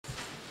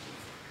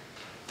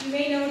You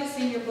may notice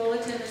in your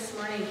bulletin this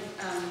morning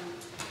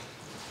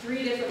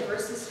 3 different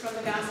verses from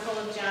the Gospel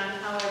of John.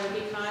 However,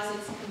 because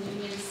it's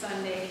Communion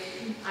Sunday,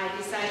 I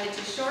decided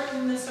to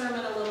shorten the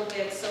sermon a little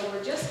bit, so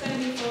we're just going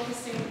to be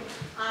focusing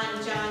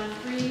on John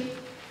 3,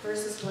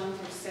 verses 1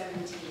 through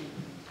 17.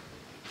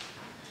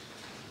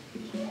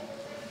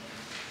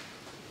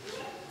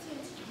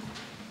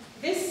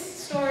 This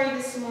story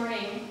this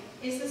morning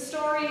is the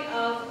story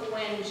of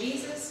when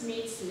Jesus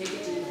meets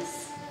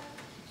Nicodemus.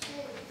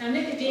 Now,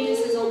 Nicodemus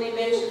is only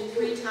mentioned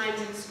 3 times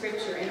in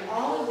Scripture, and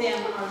all of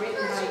them are written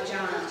by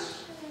John.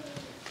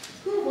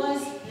 Who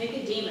was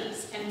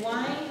Nicodemus, and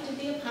why did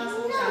the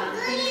Apostle John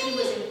think he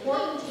was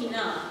important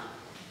enough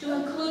to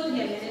include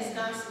him in his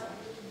Gospel?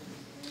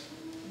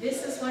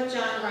 This is what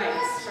John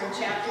writes from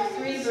chapter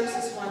 3,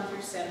 verses 1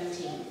 through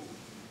 17.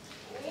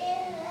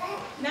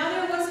 Now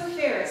there was a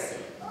Pharisee,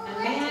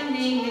 a man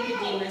named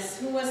Nicodemus,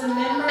 who was a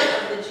member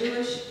of the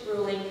Jewish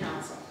ruling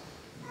council.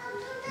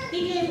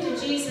 He came to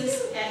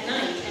Jesus at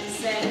night and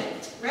said,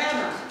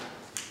 "Rabbi,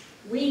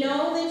 we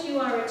know that you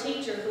are a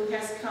teacher who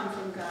has come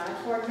from God,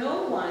 for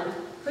no one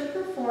could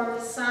perform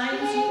the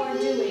signs you are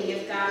doing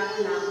if God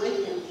were not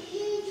with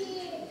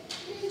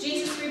him."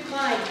 Jesus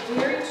replied,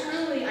 "Very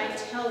truly I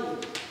tell you,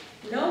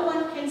 no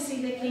one can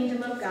see the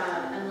kingdom of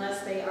God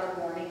unless they are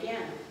born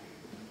again."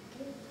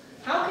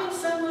 "How can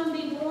someone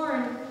be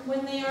born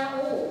when they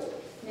are old?"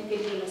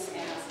 Nicodemus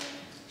asked.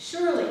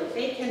 "Surely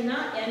they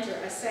cannot enter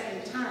a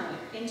second time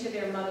into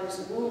their mother's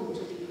womb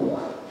to be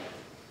born."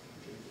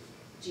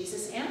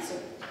 Jesus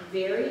answered,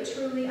 "Very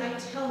truly I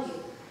tell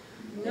you,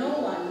 no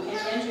one can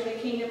enter the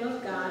kingdom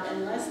of God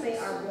unless they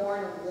are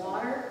born of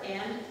water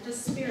and the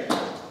Spirit.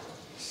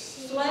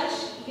 Flesh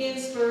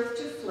gives birth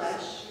to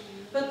flesh,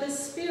 but the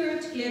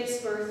Spirit gives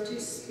birth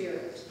to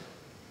spirit.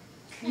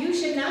 You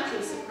should not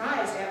be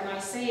surprised at my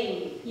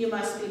saying, 'You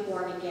must be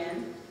born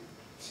again.'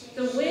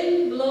 The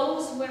wind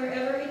blows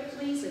wherever it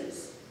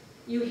pleases.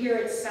 You hear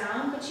its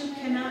sound, but you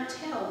cannot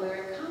tell where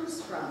it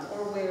comes from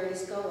or where it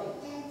is going.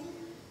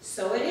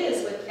 So it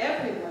is with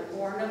everyone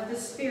born of the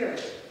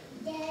Spirit."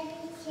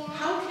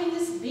 "How can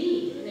this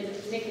be?"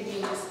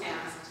 Nicodemus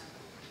asked.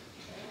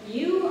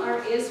 "You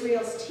are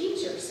Israel's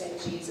teacher," said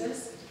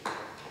Jesus,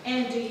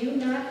 "and do you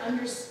not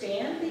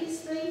understand these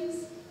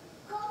things?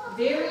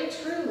 Very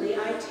truly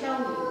I tell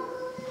you,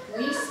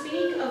 we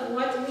speak of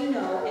what we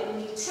know and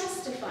we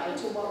testify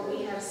to what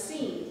we have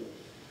seen.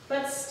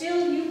 But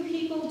still you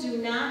people do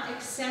not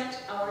accept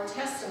our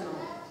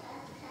testimony.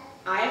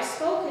 I have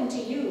spoken to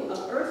you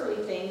of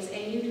earthly things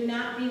and you do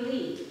not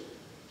believe.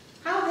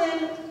 How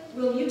then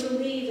will you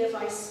believe if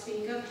I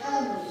speak of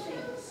heavenly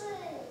things?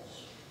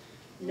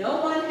 No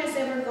one has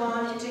ever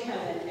gone into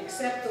heaven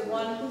except the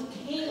one who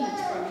came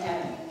from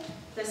heaven,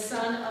 the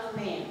Son of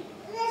Man.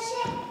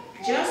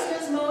 Just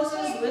as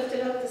Moses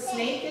lifted up the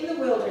snake in the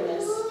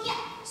wilderness,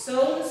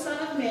 so the Son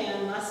of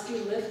Man must be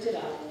lifted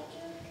up,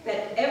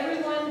 that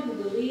everyone who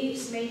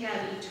believes may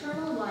have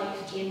eternal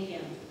life in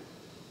him.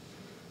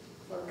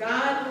 For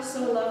God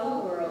so loved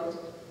the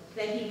world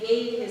that he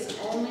gave his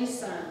only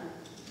Son,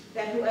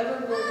 that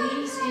whoever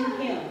believes in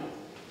him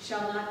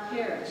shall not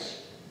perish,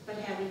 but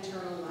have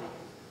eternal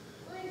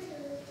life.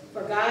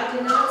 For God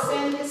did not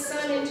send his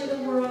Son into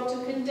the world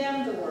to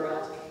condemn the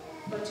world,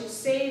 but to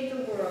save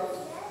the world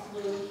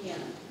through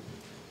him."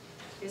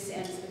 This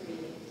ends the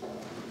reading.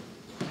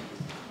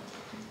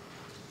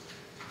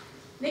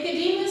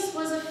 Nicodemus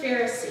was a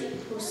Pharisee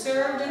who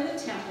served in the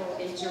temple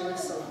in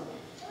Jerusalem.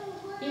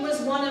 He was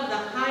one of the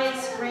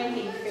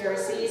highest-ranking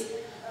Pharisees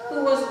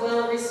who was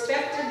well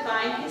respected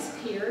by his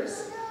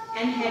peers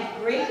and had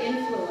great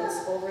influence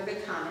over the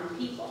common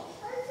people.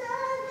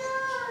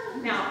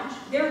 Now,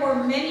 there were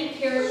many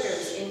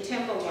characters in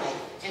temple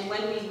life, and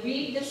when we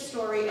read the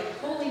story of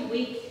Holy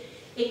Week,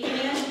 it can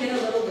get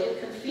a little bit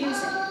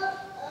confusing.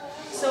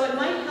 So it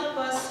might help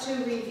us to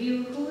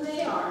review who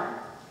they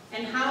are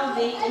and how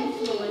they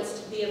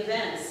influenced the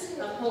events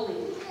of Holy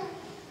Week.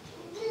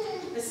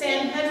 The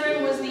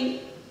Sanhedrin was the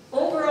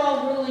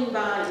overall ruling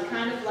body,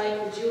 kind of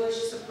like the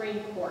Jewish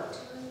Supreme Court.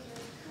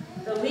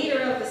 The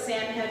leader of the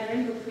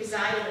Sanhedrin, who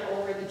presided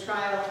over the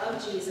trial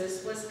of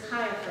Jesus, was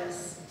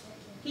Caiaphas.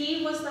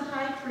 He was the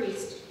high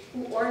priest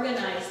who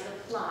organized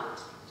the plot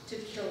to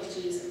kill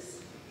Jesus.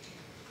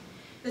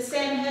 The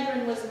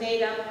Sanhedrin was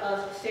made up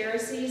of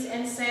Pharisees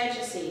and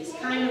Sadducees,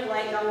 kind of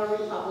like our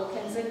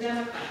Republicans and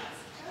Democrats.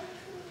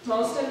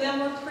 Most of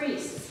them were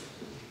priests.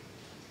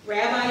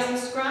 Rabbis and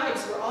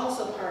scribes were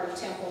also part of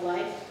temple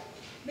life.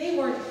 They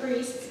weren't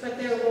priests, but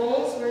their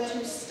roles were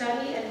to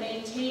study and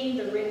maintain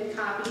the written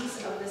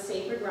copies of the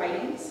sacred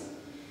writings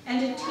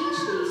and to teach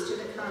these to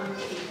the common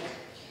people.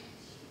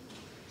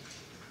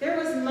 There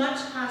was much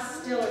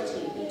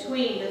hostility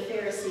between the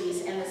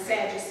Pharisees and the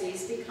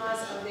Sadducees because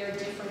of their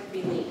different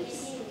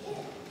beliefs.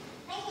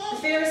 The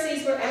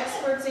Pharisees were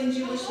experts in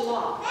Jewish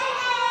law.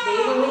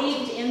 They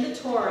believed in the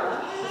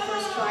Torah, the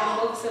first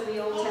 5 books of the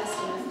Old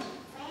Testament,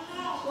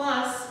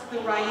 plus the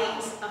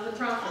writings of the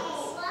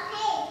prophets.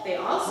 They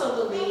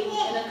also believed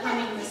in a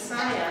coming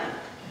Messiah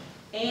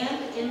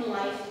and in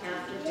life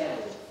after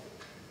death.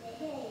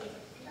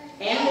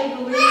 And they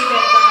believed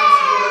that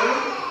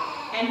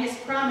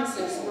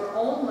promises were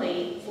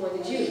only for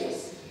the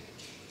Jews.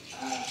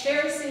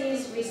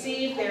 Pharisees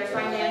received their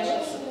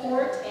financial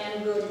support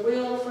and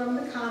goodwill from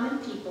the common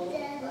people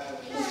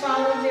who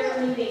followed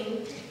their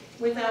leading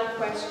without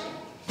question.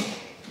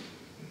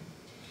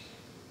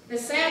 The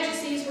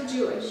Sadducees were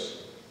Jewish,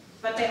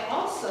 but they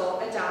also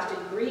adopted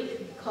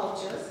Greek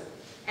culture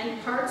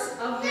and parts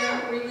of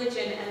their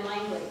religion and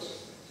language.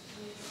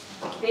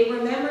 They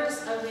were members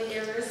of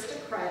the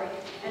aristocratic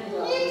and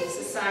wealthy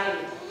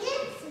society.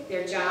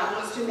 Their job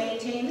was to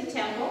maintain the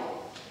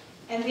temple,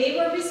 and they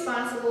were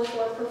responsible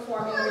for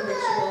performing the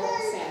ritual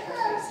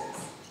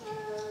sacrifices.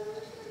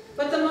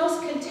 But the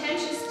most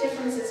contentious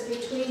differences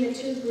between the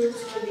two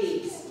groups were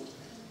these.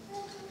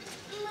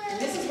 And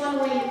this is one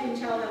way you can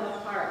tell them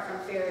apart from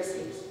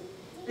Pharisees.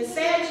 The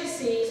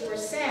Sadducees were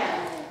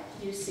sad,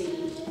 you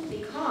see,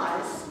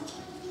 because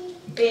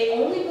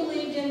they only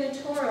believed in the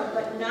Torah,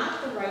 but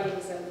not the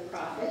writings of the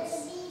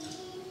prophets.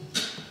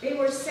 They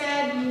were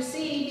sad, you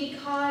see,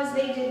 because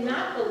they did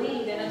not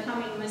believe in a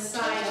coming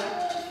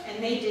Messiah,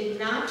 and they did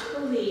not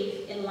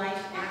believe in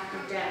life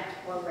after death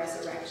or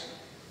resurrection.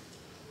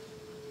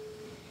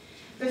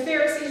 The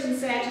Pharisees and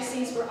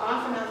Sadducees were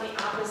often on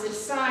the opposite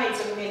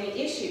sides of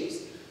many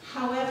issues.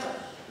 However,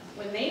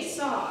 when they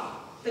saw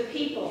the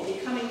people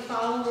becoming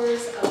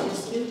followers of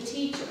this new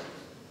teacher,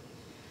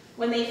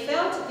 when they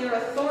felt their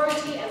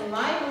authority and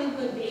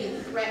livelihood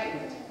being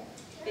threatened,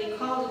 they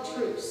called a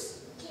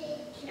truce,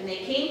 and they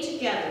came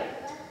together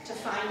to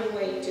find a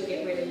way to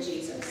get rid of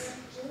Jesus.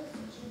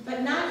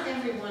 But not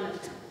every one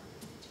of them.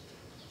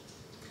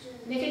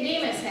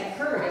 Nicodemus had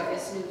heard of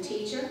this new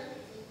teacher,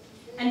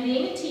 and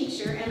being a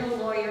teacher and a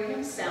lawyer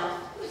himself,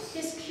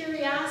 his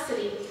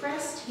curiosity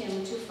pressed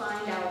him to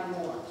find out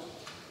more.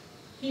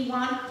 He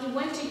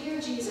went to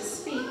hear Jesus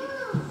speak,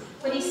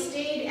 but he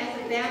stayed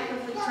at the back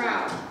of the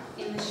crowd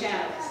in the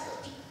shadows.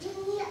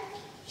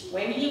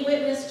 When he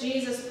witnessed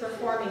Jesus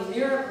performing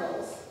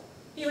miracles,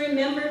 he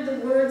remembered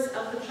the words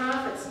of the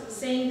prophets,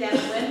 saying that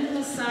when the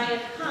Messiah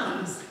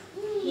comes,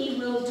 he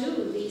will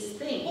do these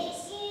things.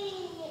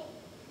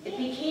 It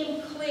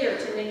became clear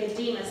to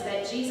Nicodemus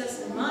that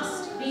Jesus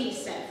must be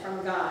sent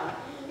from God,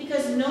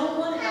 because no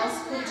one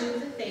else could do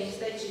the things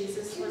that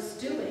Jesus was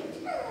doing.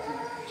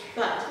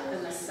 But the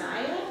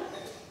Messiah?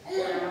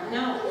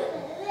 No.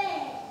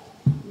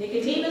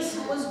 Nicodemus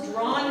was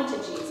drawn to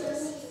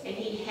Jesus, and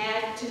he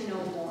had to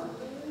know more.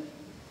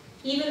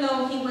 Even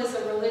though he was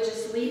a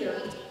religious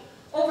leader,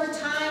 over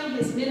time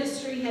his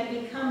ministry had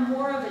become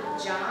more of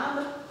a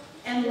job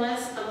and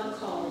less of a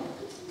calling.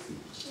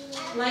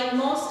 Like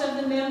most of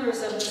the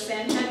members of the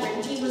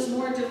Sanhedrin, he was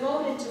more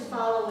devoted to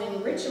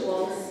following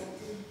rituals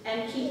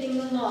and keeping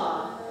the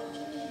law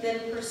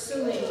than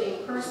pursuing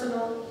a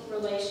personal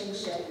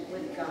relationship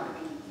with God.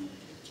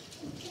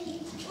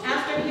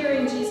 After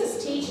hearing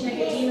Jesus teach,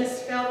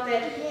 Nicodemus felt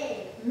that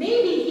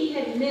maybe he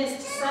had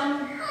missed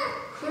some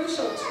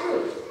crucial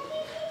truth.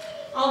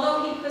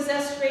 Although he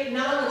possessed great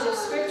knowledge of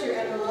Scripture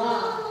and the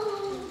law,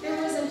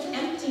 there was an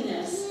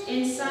emptiness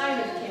inside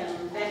of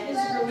him that his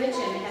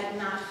religion had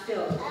not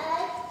filled.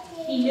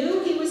 He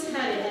knew he was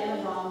headed in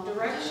the wrong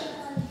direction.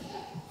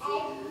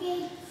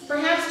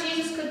 Perhaps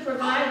Jesus could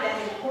provide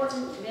that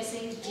important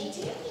missing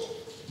detail.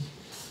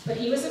 But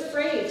he was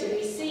afraid to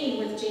be seen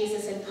with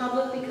Jesus in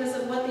public because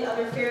of what the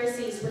other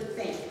Pharisees would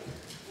think.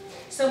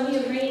 So he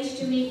arranged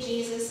to meet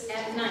Jesus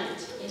at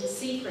night, in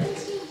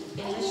secret,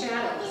 in the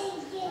shadows.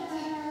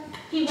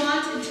 He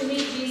wanted to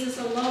meet Jesus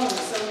alone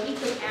so he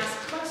could ask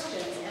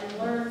questions and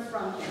learn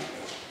from him.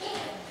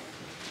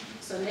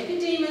 So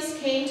Nicodemus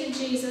came to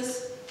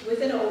Jesus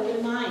with an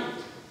open mind.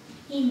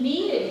 He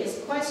needed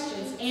his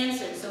questions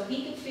answered so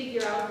he could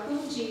figure out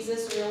who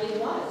Jesus really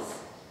was.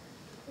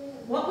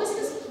 What was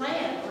his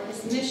plan or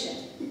his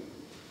mission?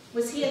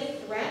 Was he a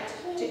threat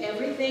to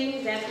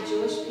everything that the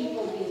Jewish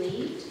people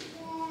believed?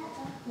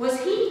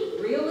 Was he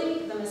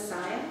really the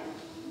Messiah?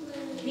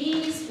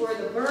 These were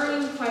the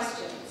burning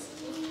questions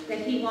that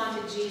he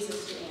wanted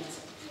Jesus to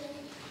answer.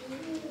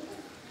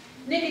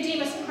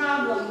 Nicodemus'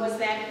 problem was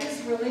that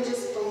his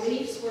religious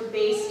beliefs were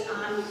based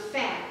on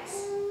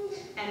facts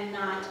and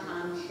not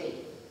on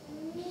faith.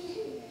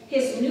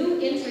 His new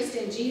interest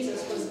in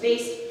Jesus was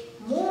based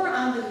more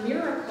on the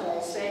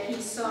miracles that he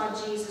saw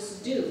Jesus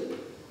do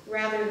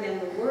rather than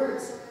the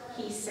words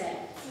he said.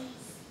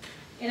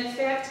 In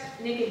effect,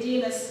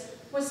 Nicodemus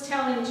was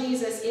telling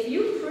Jesus, if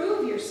you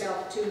prove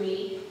yourself to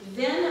me,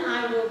 then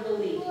I will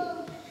believe you.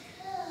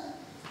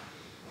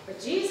 But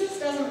Jesus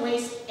doesn't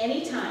waste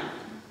any time.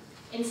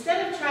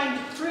 Instead of trying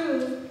to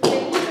prove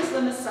that he was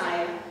the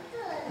Messiah,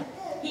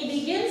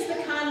 he begins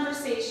the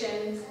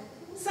conversation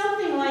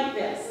something like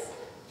this.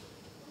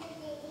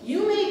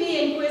 You may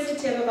be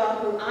inquisitive about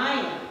who I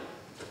am,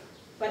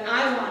 but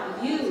I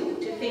want you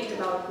to think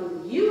about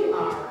who you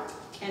are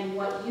and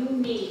what you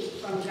need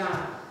from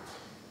God.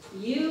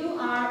 You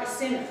are a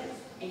sinner,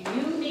 and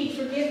you need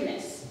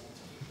forgiveness.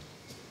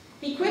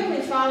 He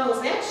quickly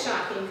follows that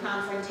shocking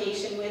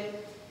confrontation with,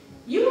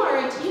 you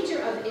are a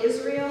teacher of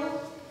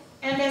Israel,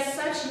 and as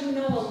such you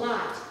know a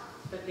lot,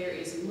 but there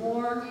is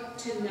more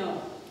to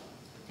know.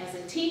 As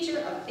a teacher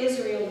of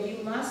Israel,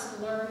 you must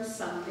learn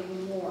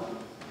something more."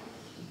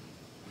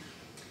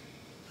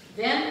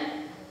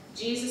 Then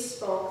Jesus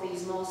spoke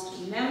these most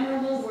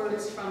memorable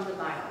words from the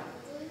Bible.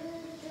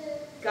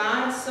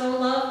 "God so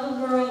loved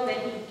the world that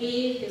he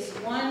gave his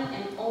one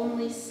and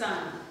only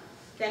Son,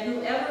 that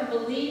whoever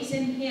believes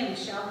in him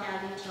shall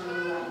have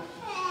eternal life."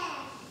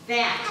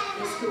 That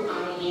is who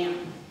I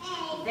am.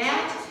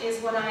 That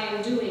is what I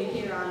am doing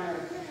here on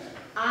earth.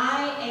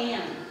 I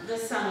am the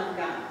Son of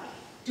God,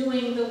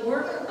 doing the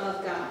work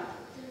of God,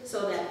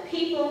 so that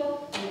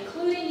people,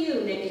 including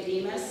you,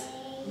 Nicodemus,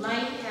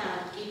 might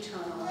have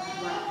eternal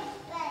life.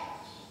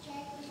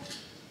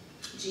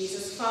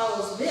 Jesus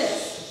follows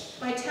this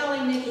by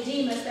telling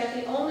Nicodemus that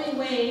the only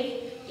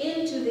way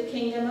into the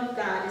kingdom of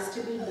God is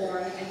to be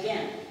born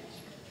again,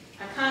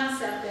 a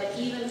concept that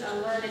even a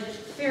learned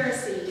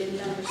Pharisee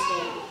didn't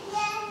understand.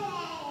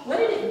 What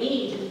did it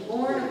mean to be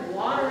born of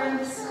water and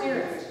the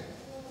Spirit?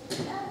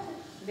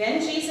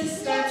 Then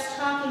Jesus starts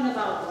talking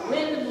about the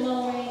wind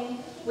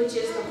blowing, which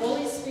is the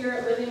Holy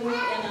Spirit living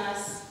within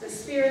us, the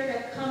Spirit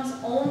that comes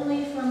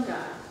only from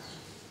God.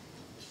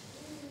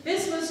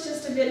 This was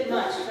just a bit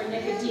much for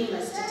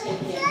Nicodemus to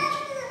take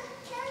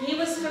in. He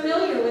was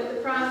familiar with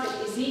the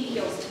prophet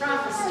Ezekiel's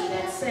prophecy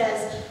that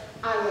says,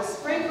 "I will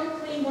sprinkle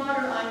clean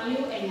water on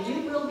you, and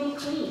you will be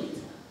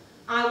cleaned.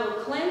 I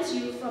will cleanse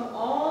you from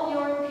all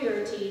your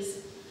impurities,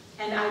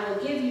 and I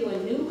will give you a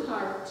new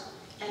heart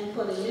and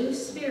put a new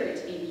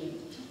spirit in you."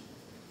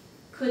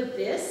 Could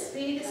this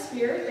be the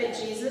Spirit that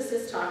Jesus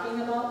is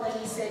talking about when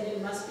he said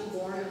you must be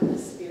born of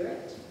the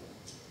Spirit?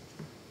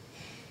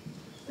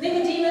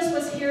 Nicodemus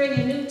was hearing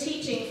a new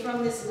teaching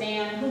from this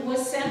man who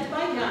was sent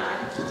by God,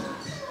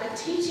 a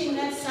teaching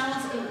that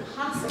sounds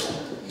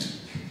impossible.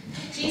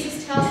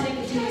 Jesus tells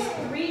Nicodemus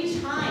 3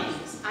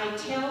 times, "I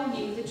tell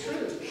you the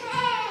truth."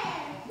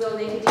 Will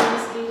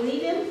Nicodemus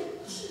believe him?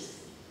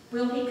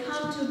 Will he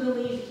come to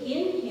believe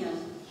in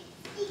him?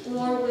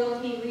 Or will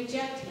he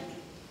reject him?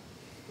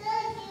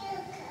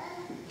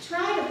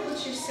 Try to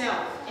put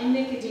yourself in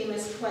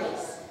Nicodemus'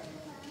 place.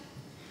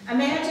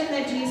 Imagine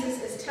that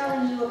Jesus is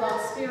telling you about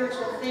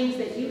spiritual things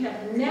that you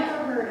have never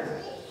heard of.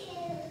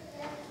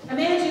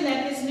 Imagine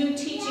that this new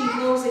teaching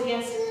goes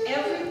against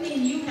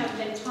everything you have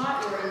been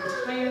taught your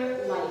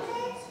entire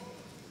life.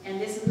 And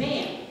this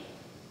man,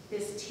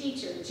 this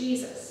teacher,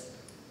 Jesus,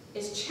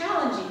 is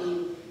challenging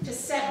you to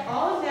set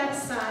all of that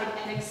aside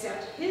and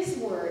accept his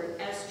word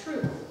as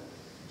truth.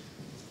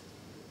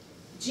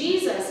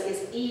 Jesus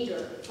is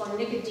eager for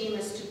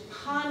Nicodemus to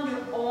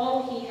ponder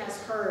all he has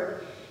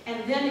heard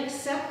and then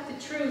accept the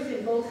truth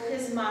in both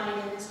his mind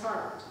and his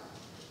heart.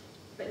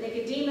 But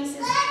Nicodemus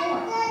is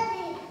torn.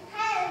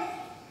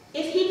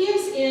 If he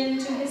gives in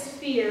to his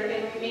fear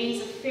and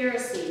remains a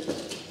Pharisee,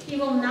 he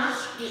will not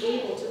be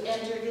able to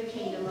enter the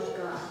kingdom of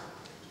God.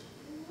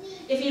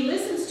 If he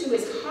listens to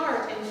his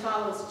heart and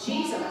follows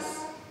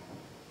Jesus,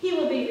 he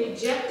will be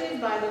rejected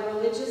by the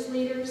religious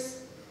leaders.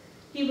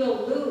 He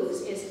will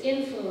lose his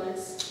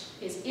influence,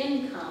 his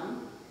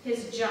income,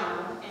 his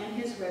job,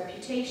 and his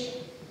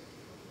reputation.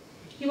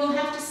 He will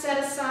have to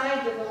set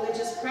aside the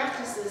religious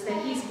practices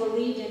that he's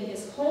believed in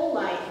his whole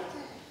life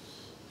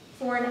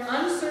for an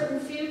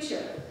uncertain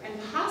future and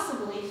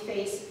possibly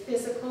face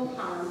physical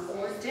harm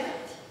or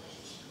death.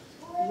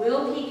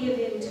 Will he give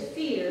in to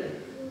fear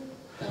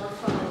or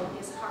follow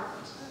his heart?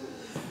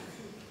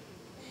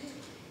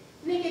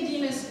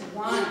 Nicodemus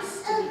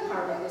wants to be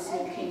part of this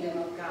new kingdom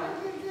of God.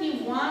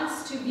 He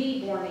wants to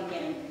be born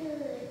again.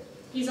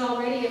 He's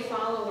already a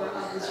follower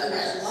of the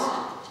Jewish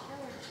law.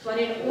 But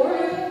in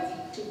order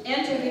to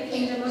enter the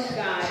kingdom of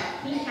God,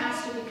 he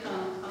has to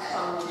become a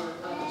follower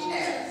of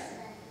Jesus.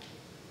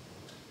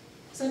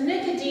 So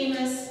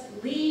Nicodemus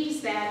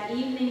leaves that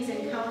evening's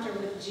encounter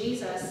with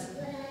Jesus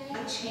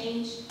a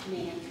changed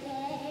man.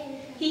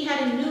 He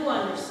had a new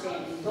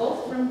understanding,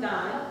 both from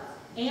God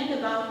and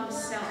about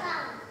himself.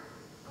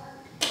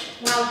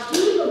 While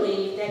he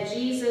believed that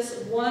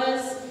Jesus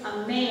was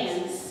a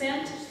man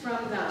sent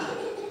from God,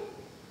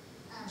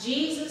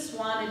 Jesus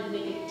wanted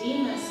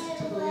Nicodemus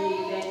to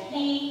believe that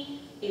he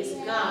is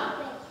God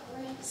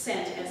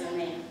sent as a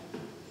man.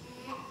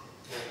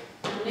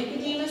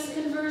 Nicodemus'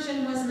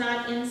 conversion was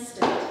not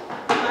instant,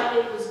 but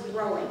it was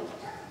growing.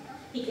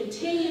 He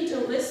continued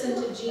to listen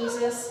to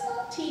Jesus'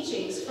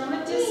 teachings from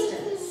a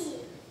distance.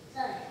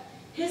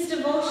 His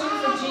devotion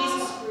for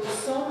Jesus grew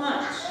so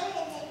much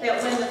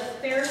that when the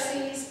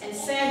Pharisees and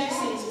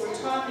Sadducees were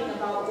talking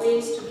about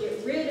ways to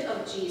get rid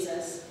of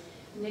Jesus,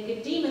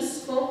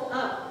 Nicodemus spoke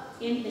up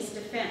in his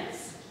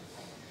defense.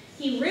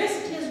 He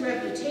risked his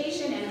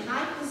reputation and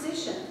high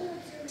position,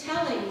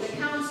 telling the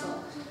council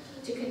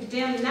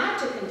not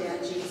to condemn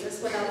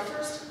Jesus without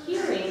first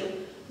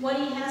hearing what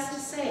he has to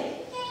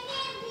say,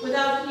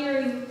 without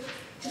hearing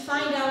to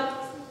find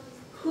out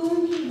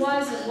who he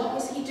was and what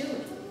was he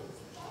doing.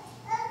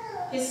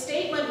 His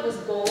statement was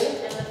bold,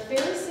 and the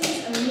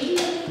Pharisees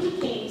immediately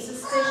became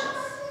suspicious.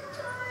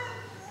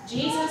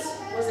 Jesus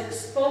was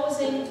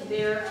exposing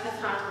their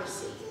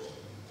hypocrisy,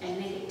 and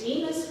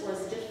Nicodemus was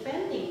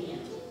defending him.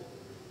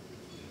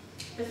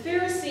 The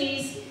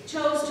Pharisees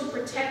chose to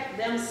protect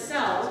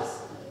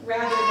themselves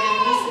rather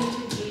than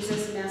listen to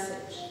Jesus'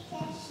 message.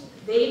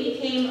 They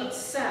became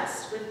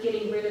obsessed with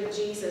getting rid of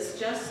Jesus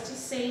just to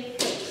save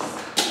face.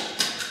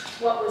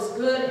 What was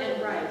good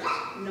and right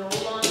no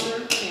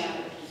longer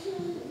mattered.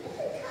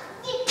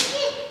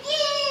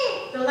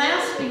 The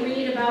last we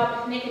read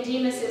about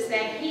Nicodemus is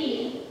that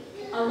he,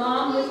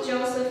 along with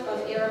Joseph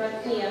of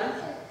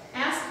Arimathea,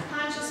 asked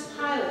Pontius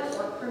Pilate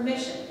for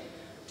permission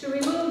to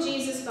remove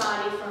Jesus'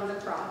 body from the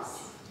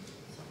cross.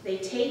 They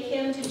take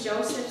him to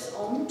Joseph's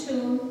own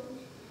tomb,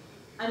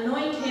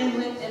 anoint him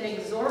with an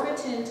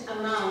exorbitant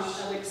amount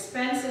of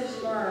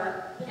expensive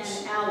myrrh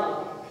and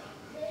aloe,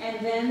 and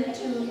then the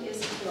tomb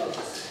is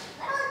closed.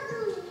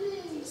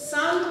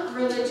 Some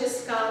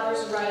religious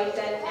scholars write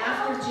that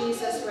after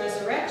Jesus'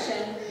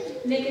 resurrection,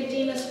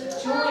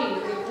 Nicodemus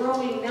joined the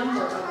growing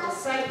number of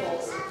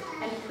disciples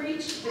and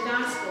preached the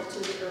gospel to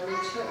the early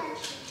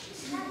church.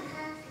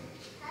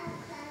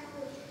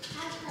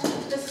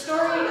 The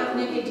story of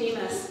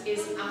Nicodemus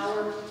is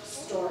our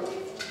story.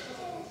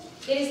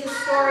 It is the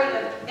story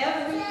of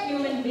every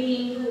human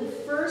being who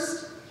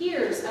first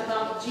hears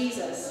about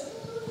Jesus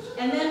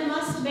and then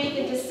must make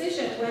a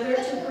decision whether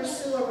to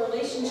pursue a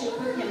relationship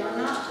with him or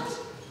not.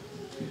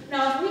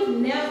 Now, if we've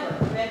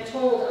never been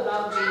told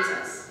about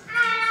Jesus,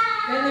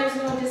 then there's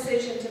no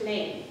decision to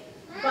make.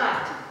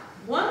 But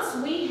once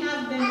we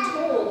have been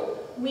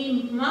told,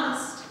 we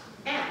must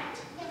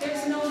act.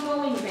 There's no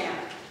going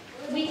back.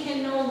 We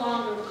can no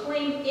longer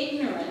claim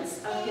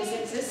ignorance of his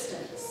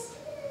existence.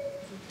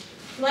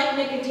 Like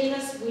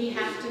Nicodemus, we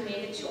have to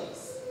make a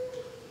choice.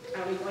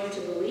 Are we going to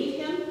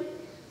believe him,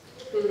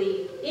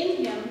 believe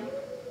in him,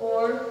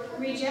 or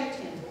reject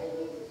him?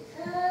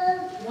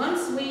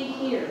 Once we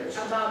hear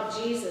about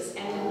Jesus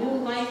and the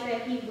new life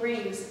that he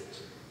brings,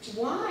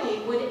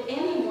 why would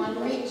anyone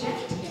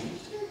reject him?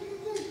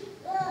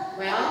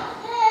 Well,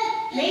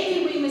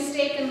 maybe we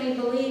mistakenly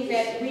believe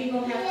that we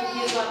will have to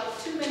give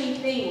up too many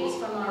things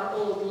from our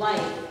old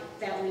life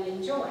that we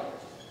enjoy.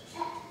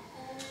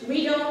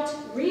 We don't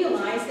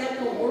realize that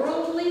the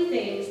worldly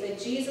things that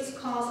Jesus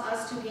calls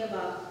us to give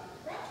up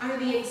are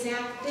the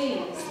exact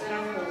things that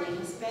are holding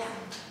us back.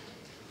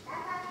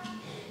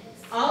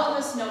 All of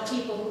us know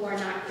people who are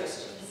not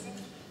Christians.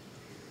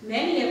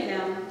 Many of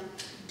them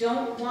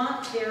don't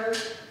want their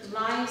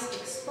lives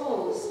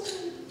exposed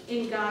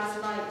in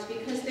God's light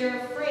because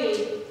they're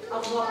afraid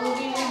of what will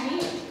be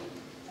revealed.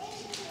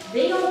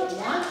 They don't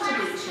want to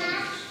be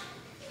changed.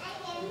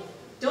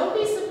 Don't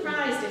be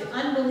surprised if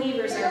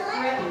unbelievers are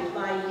threatened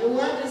by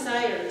your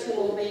desire to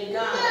obey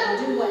God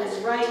and do what is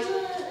right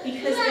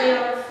because they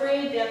are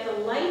afraid that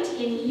the light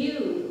in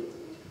you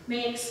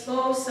may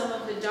expose some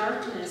of the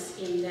darkness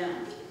in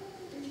them.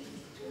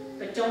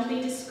 But don't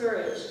be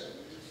discouraged.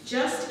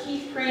 Just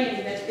keep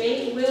praying that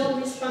they will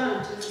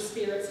respond to the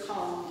Spirit's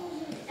call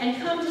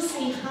and come to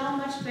see how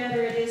much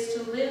better it is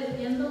to live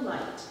in the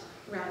light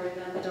rather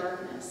than the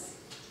darkness.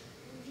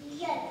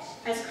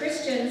 As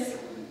Christians,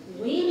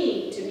 we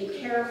need to be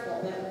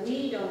careful that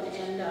we don't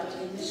end up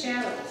in the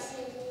shadows.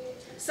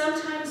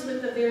 Sometimes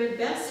with the very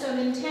best of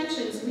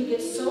intentions, we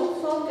get so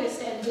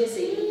focused and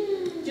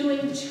busy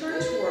doing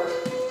church work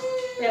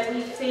that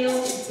we fail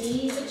to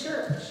be the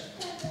church.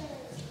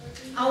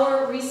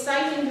 Our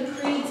reciting the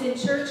creeds in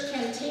church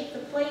can take the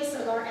place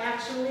of our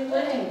actually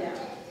living them.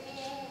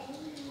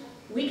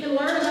 We can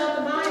learn about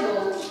the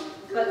Bible,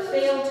 but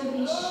fail to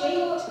be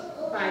shaped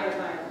by the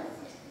Bible.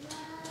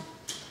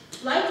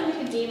 Like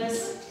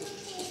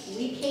Nicodemus,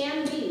 we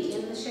can be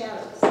in the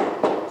shadows.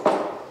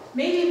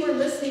 Maybe we're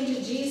listening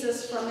to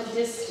Jesus from a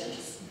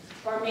distance,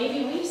 or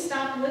maybe we've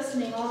stopped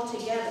listening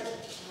altogether.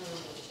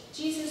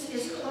 Jesus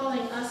is calling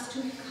us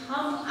to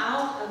come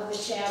out of the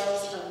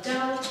shadows of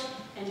doubt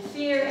and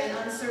fear and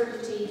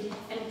uncertainty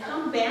and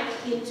come back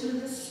into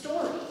the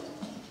story.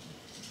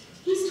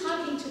 He's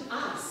talking to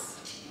us.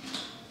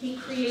 He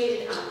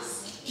created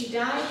us. He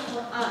died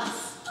for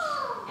us.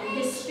 And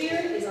his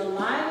Spirit is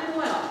alive and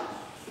well,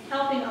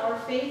 helping our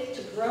faith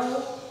to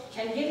grow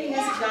and giving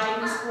us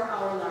guidance for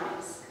our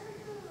lives.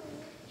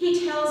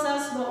 He tells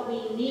us what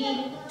we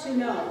need to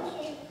know,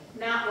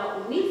 not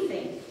what we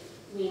think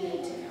we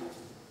need to know.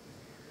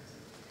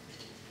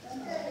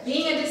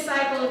 Being a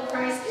disciple of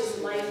Christ is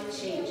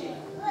life-changing.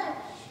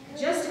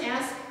 Just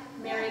ask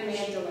Mary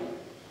Magdalene.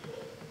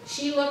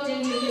 She looked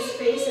into his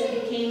face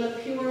and became a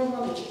pure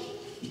woman.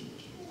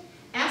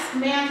 Ask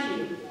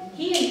Matthew.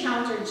 He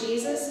encountered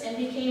Jesus and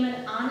became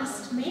an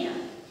honest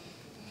man.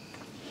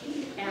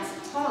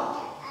 Ask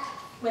Paul.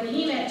 When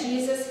he met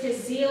Jesus,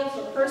 his zeal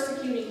for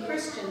persecuting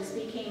Christians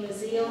became a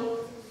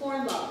zeal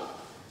for love.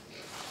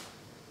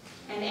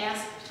 And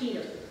ask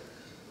Peter.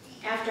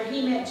 After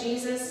he met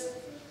Jesus,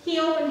 he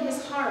opened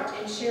his heart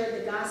and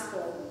shared the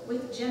gospel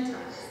with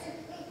Gentiles.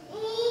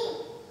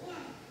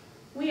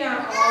 We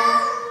are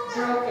all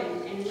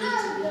broken and need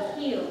to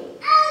be healed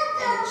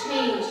and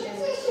changed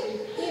and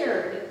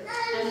repaired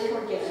and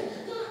forgiven.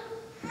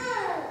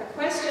 The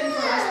question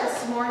for us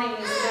this morning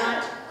is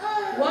not,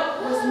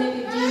 what was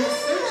Nicodemus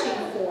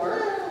searching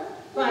for,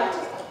 but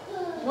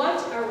what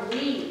are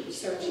we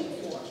searching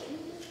for?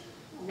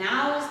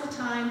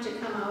 to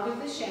come out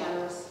of the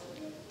shadows,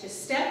 to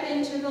step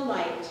into the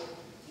light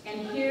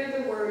and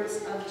hear the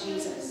words of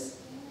Jesus.